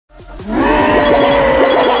I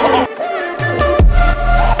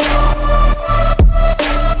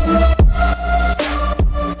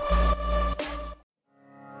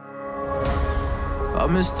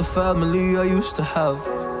miss the family I used to have.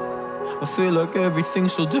 I feel like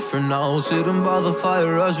everything's so different now. Sitting by the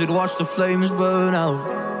fire as we'd watch the flames burn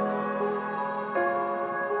out.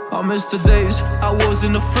 I miss the days I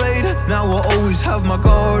wasn't afraid. Now I always have my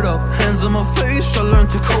guard up, hands on my face. I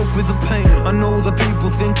learned to cope with the pain. I know that people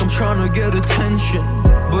think I'm trying to get attention,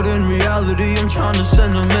 but in reality I'm trying to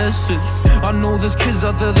send a message. I know there's kids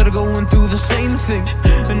out there that are going through the same thing,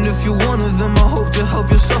 and if you're one of them, I hope to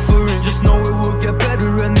help your suffering. Just know it will get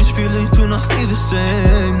better, and these feelings do not stay the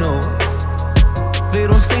same. No, they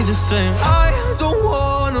don't stay the same. I don't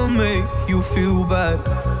wanna make you feel bad,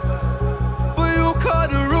 but you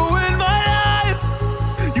kinda ruined my life.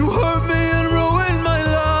 You hurt me and ruined my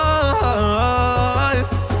life,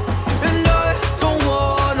 and I don't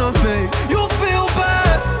wanna make you feel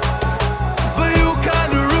bad, but you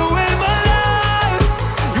kinda ruined my life.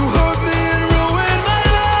 You hurt me and ruined my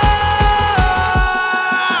life.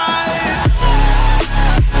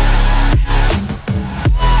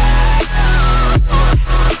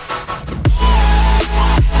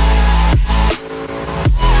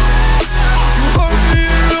 You hurt me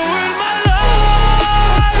and ruined my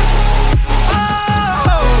life.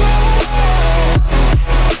 Oh.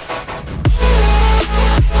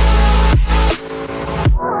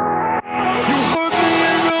 You hurt me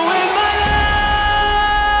and ruined my life.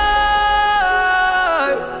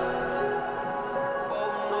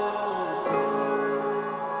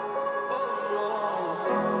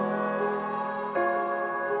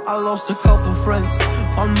 I lost a couple friends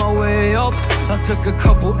on my way up. I took a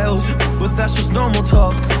couple L's, but that's just normal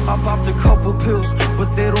talk. I popped a couple pills,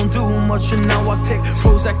 but they don't do much. And now I take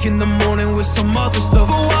Prozac in the morning with some other stuff.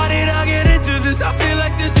 But why did I get into this? I feel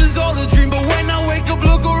like this is all a dream, but when I wake up,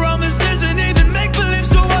 look around, this isn't even make-believe.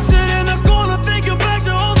 So I sit in the corner thinking back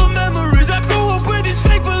to all the memories. I grew up with these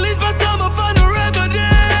fake beliefs, by the time I find a remedy. I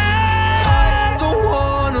don't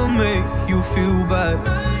wanna make you feel bad,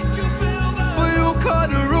 but you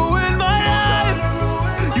kinda ruined my life.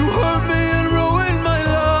 You hurt me and ruined my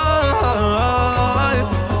life,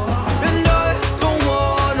 and I don't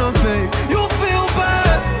wanna make you feel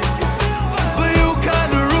bad, but you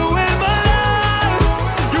kinda ruined my life.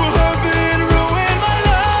 You hurt me and ruined my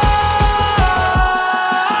life.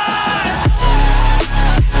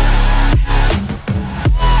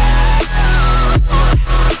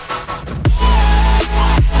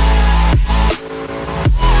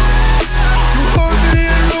 You hurt me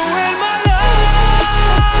and ruined my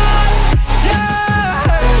life.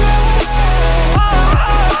 Yeah. Oh,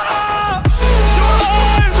 you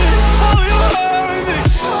hurt me. Oh, you hurt me.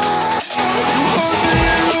 You hurt me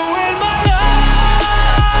and ruined my life.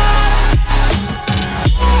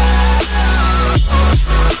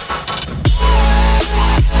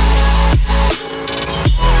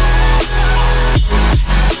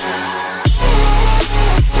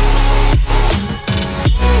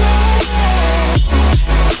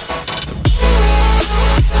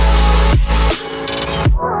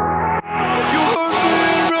 You hurt me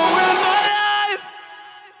and ruined my life.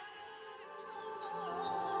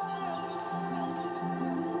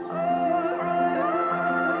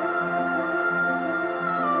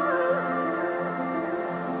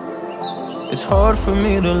 It's hard for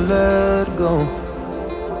me to let go,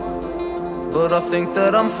 but I think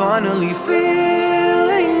that I'm finally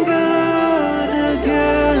feeling good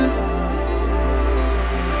again.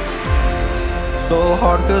 So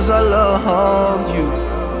hard 'cause I loved you,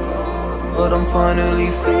 but I'm finally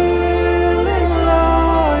feeling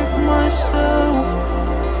like myself.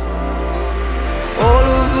 All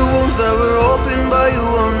of the wounds that were opened by you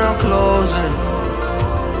are now closing.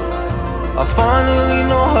 I finally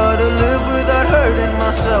know how to live without hurting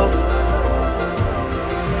myself.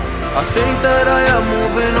 I think that I am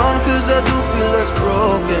moving on 'cause I do feel less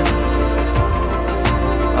broken.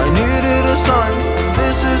 I needed a sign,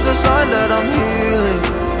 this is a sign that I'm healing.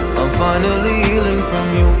 I'm finally healing from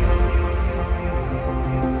you.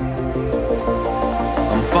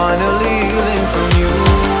 I'm finally healing from you.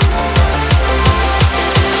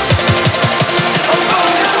 I'm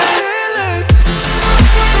finally healing.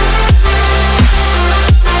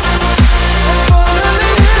 I'm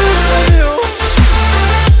finally healing from you.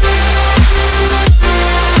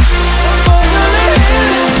 I'm finally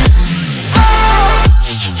healing. Oh, oh.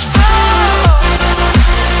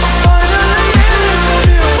 I'm finally healing from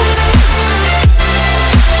you.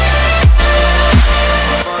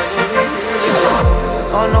 I'm finally healing.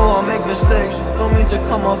 I know I make mistakes,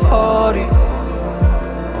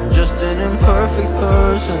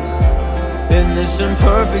 in this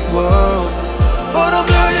imperfect world. But I'm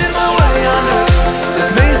learning my way under this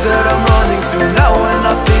maze that I'm running through. Now when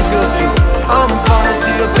I think of you, I'm falling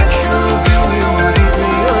to your picture of you. You would eat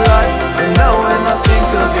me alive. And now when I think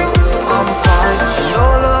of you, I'm fine. And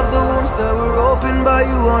all of the wounds that were opened by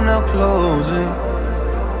you are now closing.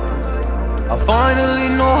 I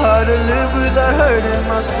finally know how to live without hurting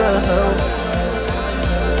myself.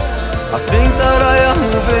 I think that I am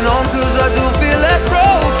moving on, cause I do feel less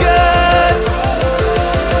broken.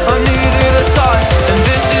 I needed a sign, and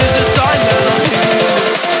this is the sign that I'm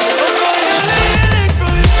healing. I'm finally healing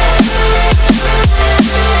from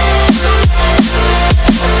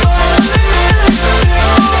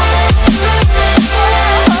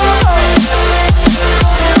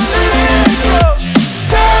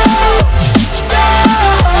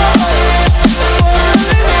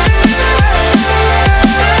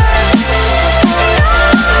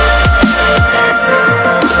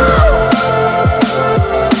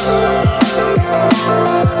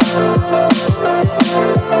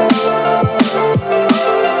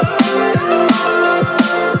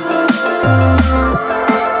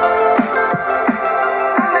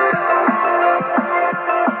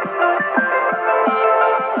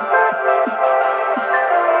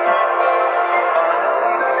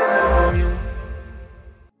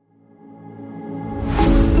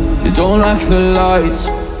don't like the lights,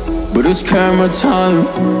 but it's camera time.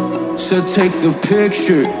 Said take the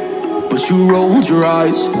picture, but you rolled your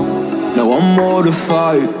eyes. Now I'm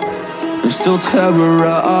mortified and still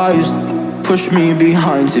terrorized. Push me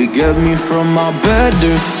behind to get me from my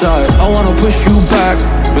better side. I wanna push you back,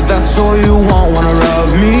 but that's all you want. Wanna wrap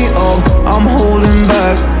me up, I'm holding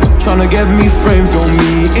back. Tryna get me framed, throw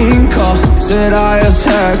me in cuffs. Said I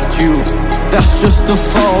attacked you, that's just a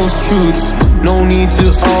false truth. No need to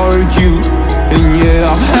argue, and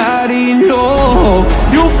yeah, I've had enough.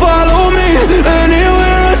 You follow me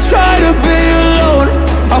anywhere I try to be alone.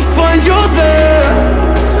 I find you there.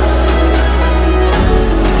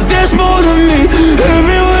 There's more to me.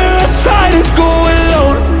 Everywhere I try to go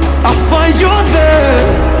alone, I find you there.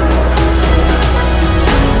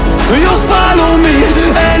 You follow me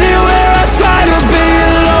anywhere I try to be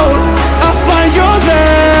alone, I find you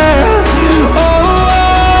there.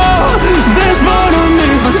 Oh, there's more to me.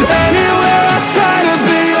 Anywhere I try to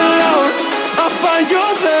be alone, I find you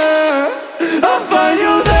there. I find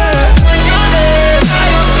you there.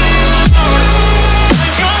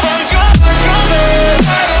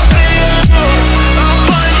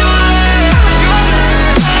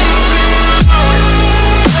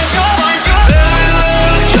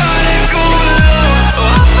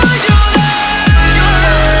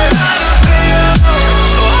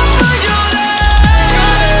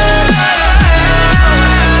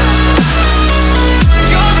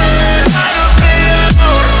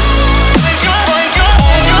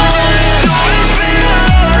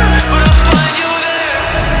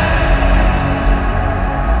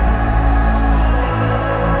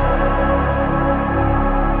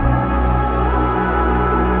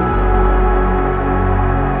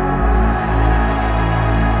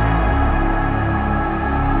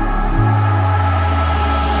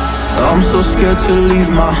 I'm so scared to leave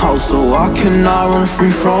my house, so I cannot run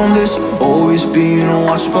free from this. Always being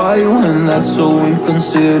watched by you, and that's so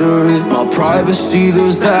inconsiderate. My privacy,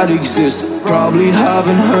 does that exist? Probably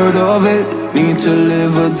haven't heard of it. Need to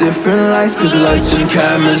live a different life, cause lights and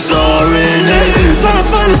cameras are in it. Trying to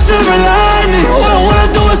find a silver lining. All I wanna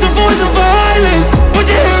do is avoid the violence, but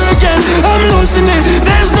you're here again, I'm losing it.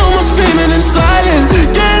 There's no more screaming in silence.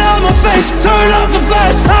 Get out my face, turn off the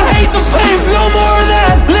flash. I hate the fame, no more of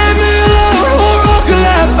that. Leave me alone or I'll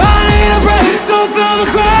collapse. I need a break, don't feel the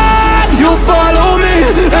crack. You follow me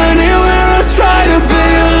anywhere I try to be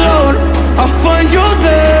alone, I find you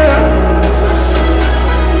there.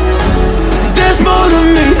 There's more to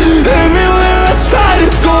me. Everywhere I try to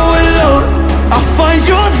go alone, I find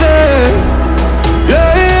you there.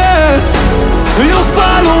 Yeah, yeah. You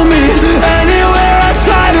follow me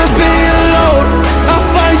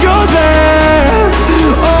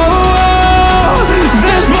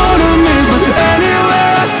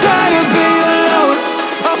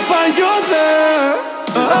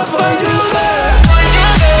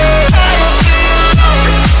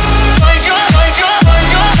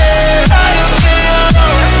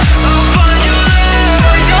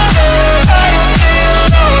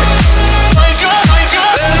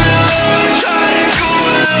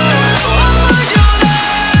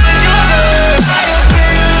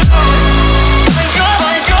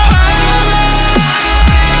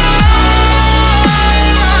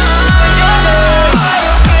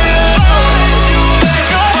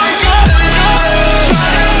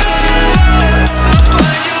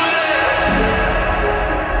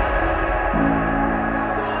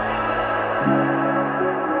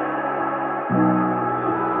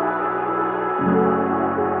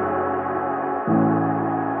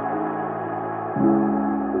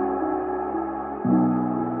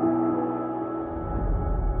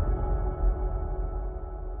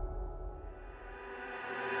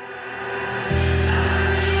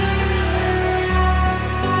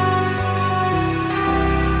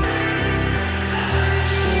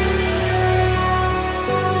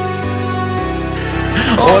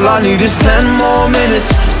All I need is 10 more minutes,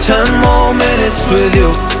 10 more minutes with you.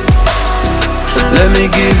 Let me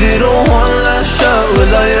give it a one last shot. Will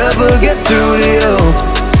I ever get through to you?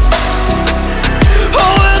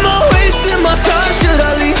 Oh, am I wasting my time? Should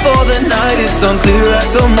I leave for the night? It's unclear at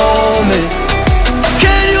the moment.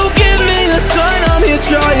 Can you give me a sign? I'm here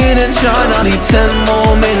trying and trying. I need 10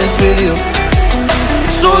 more minutes with you.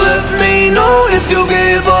 So let me know if you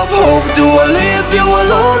gave up hope. Do I leave you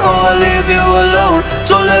alone or I leave you alone?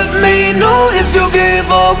 So let me know if you gave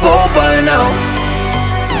up hope by now.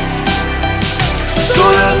 So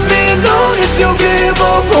let me know if you gave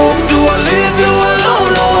up hope. Do I leave you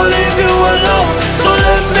alone or I leave you alone? So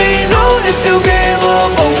let me know if you gave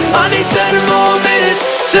up hope. I need 10 more minutes,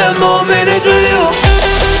 10 more minutes with you.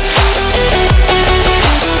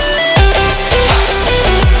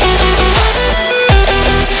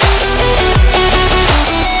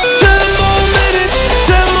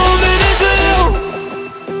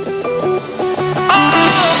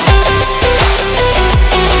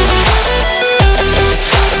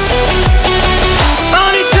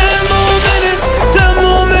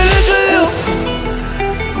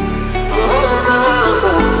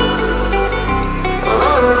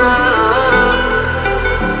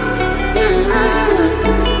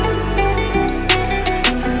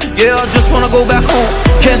 Yeah, I just wanna go back home.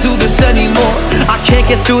 Can't do this anymore. I can't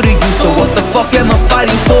get through to you, so what the fuck am I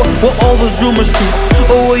fighting for? Were all those rumors true?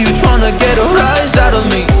 Or were you trying to get a rise out of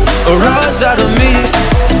me? A rise out of me?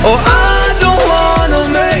 Or I don't wanna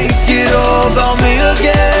make it all about me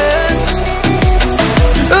again.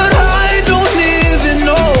 And I don't even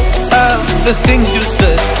know half the things you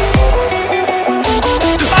said.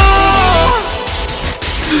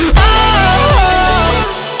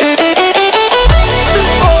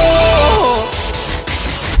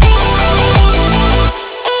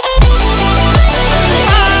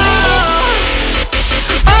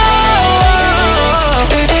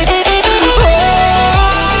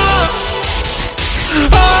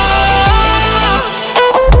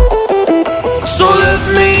 So let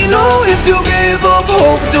me know if you gave up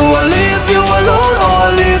hope. Do I leave you alone or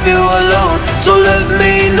I leave you alone? So let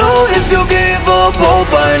me know if you gave up hope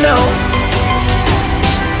by now.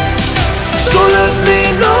 So let me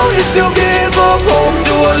know if you gave up hope.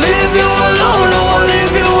 Do I leave you alone or I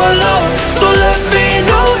leave you alone? So let me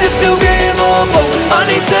know if you gave up hope. I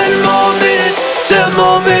need 10 more minutes, 10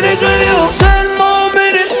 more minutes with you. 10 more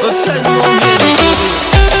minutes, or 10 more minutes with you.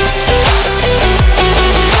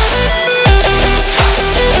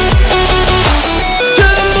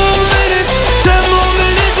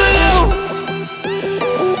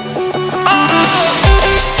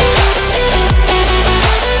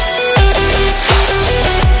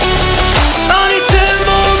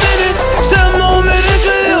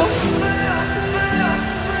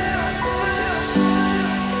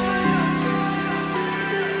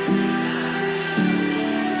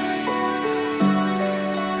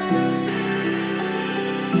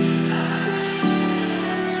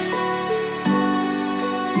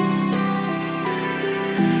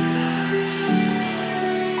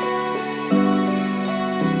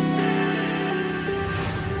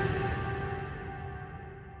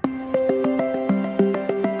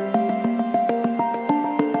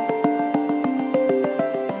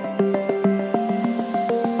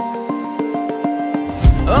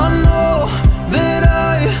 I know that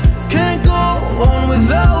I can't go on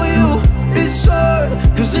without you. It's hard,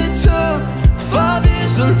 cause it took 5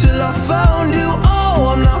 years until I found you.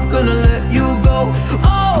 Oh, I'm not gonna let you go.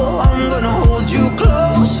 Oh, I'm gonna hold you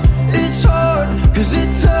close. It's hard, cause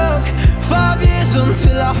it took 5 years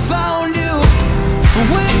until I found you.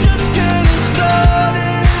 We're just getting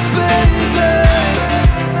started, baby.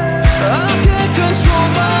 I can't control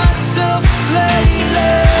myself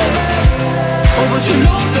lately. Oh, but you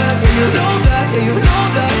know that, yeah, you know that, yeah, you know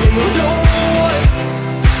that, yeah, you know it.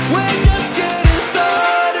 We're just getting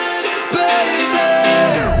started, baby.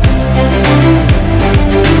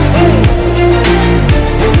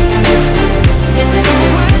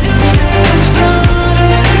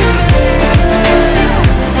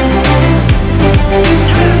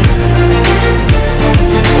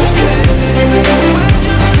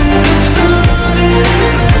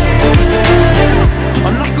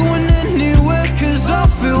 I'm not going anywhere cause I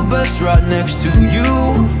feel best right next to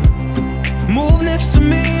you. Move next to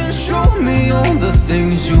me and show me all the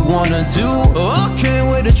things you wanna do. Oh, I can't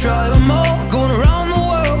wait to try them all. Going around the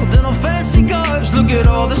world in a fancy cars. Look at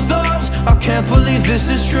all the stars, I can't believe this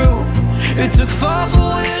is true. It took 5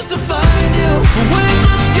 whole years to find you. We're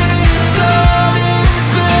just getting started,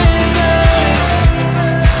 baby.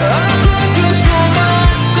 I can't control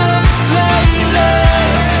myself lately.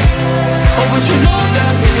 Oh, but you know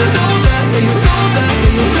that, yeah,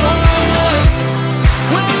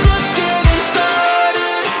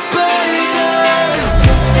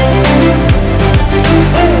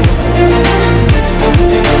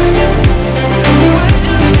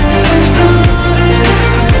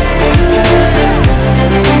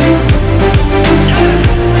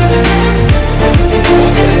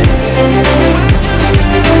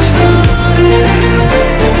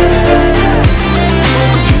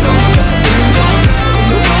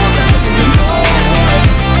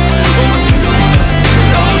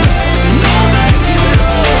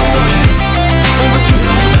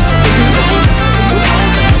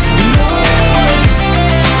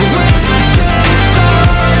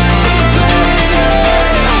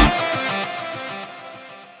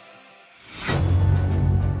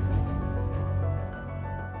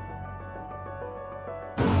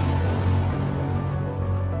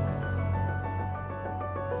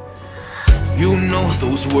 You know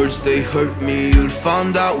those words, they hurt me. You'd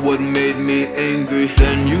found out what made me angry,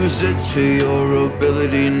 then use it to your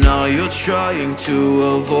ability. Now you're trying to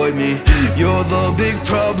avoid me. You're the big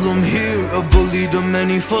problem here, a bully to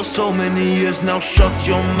many for so many years. Now shut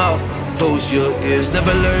your mouth, close your ears.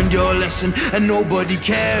 Never learned your lesson and nobody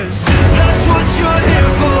cares. That's what you're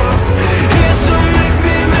here for, here to make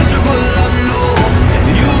me miserable. I know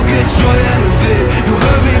you get joy out of it. You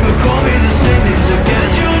hurt me but call me the same names again.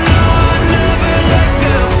 You know I never liked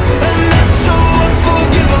them, and that's so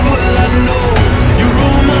unforgivable. I know you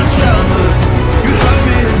ruined my childhood. You hurt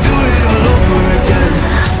me and do it all over again.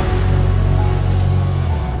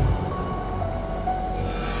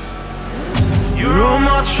 You ruined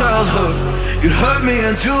my childhood. You'd hurt me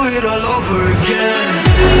and do it all over again.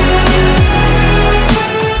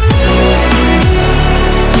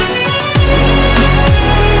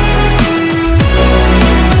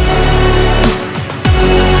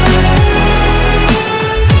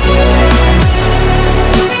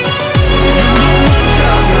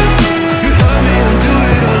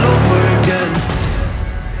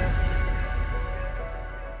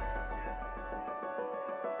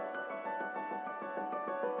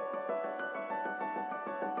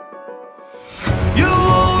 You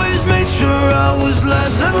always made sure I was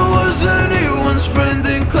last, never was anyone's friend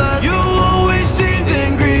in class. You always seemed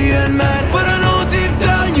angry and mad, but I know deep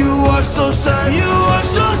down you are so sad. You are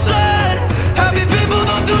so sad. Happy people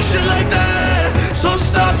don't do shit like that. So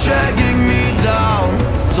stop dragging me down,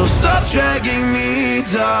 so stop dragging me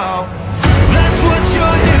down. That's what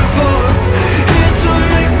you're here for, here to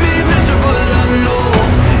make me miserable. I know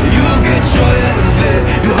you get joy out of it.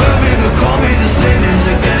 You hurt me but call me the same names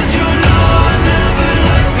again. You know I never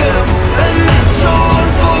liked them, and that's so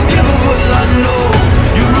unforgivable. I know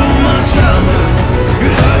you ruined my childhood. You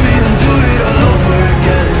hurt me and do it all over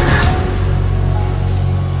again.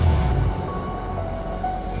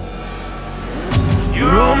 You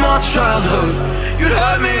ruined my childhood. You'd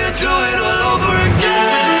hurt me and do it all over again.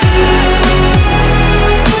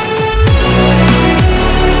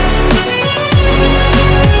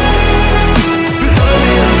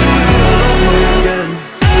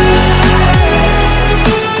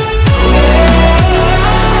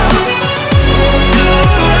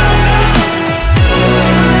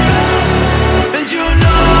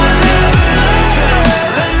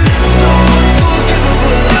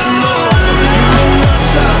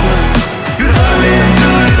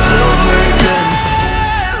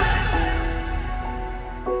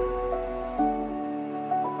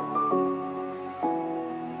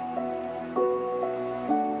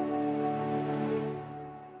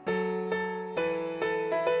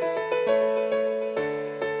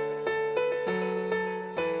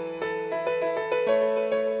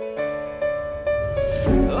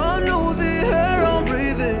 I know the air I'm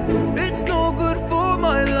breathing, it's no good for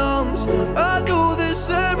my lungs. I do this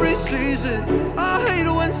every season, I hate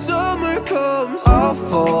when summer comes. I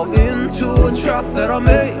fall into a trap that I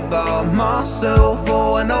made by myself.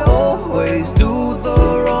 Oh, and I always do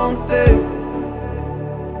the wrong thing.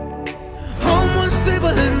 I'm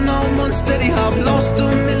unstable and I'm unsteady, I've lost a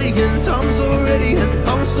million times already, and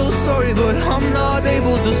I'm so sorry but I'm not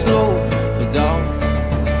able to slow down.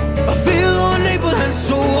 I feel unable and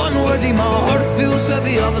so unworthy, my heart feels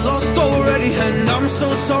heavy, I've lost already, and I'm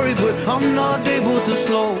so sorry but I'm not able to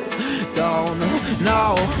slow down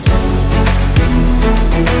now.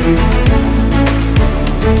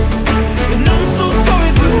 And I'm so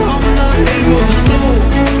sorry but I'm not able to slow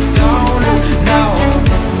down now.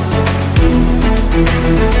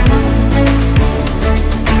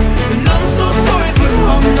 And I'm so sorry but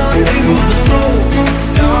I'm not able to slow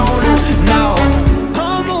down now.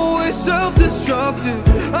 Self-destructive,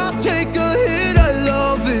 I'll take a hit, I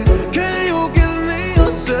love it. Can you give me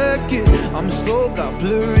a second? I'm slow, got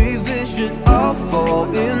blurry vision. I fall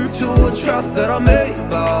into a trap that I made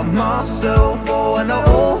by myself. Oh, and I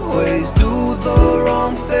always do the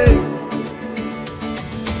wrong thing.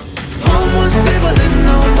 I'm unstable and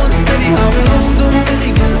I'm unsteady, I've lost a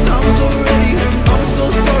million times already, and I'm so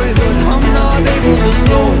sorry but I'm not able to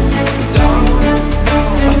slow down.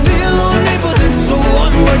 I feel unable and so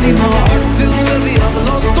unworthy, my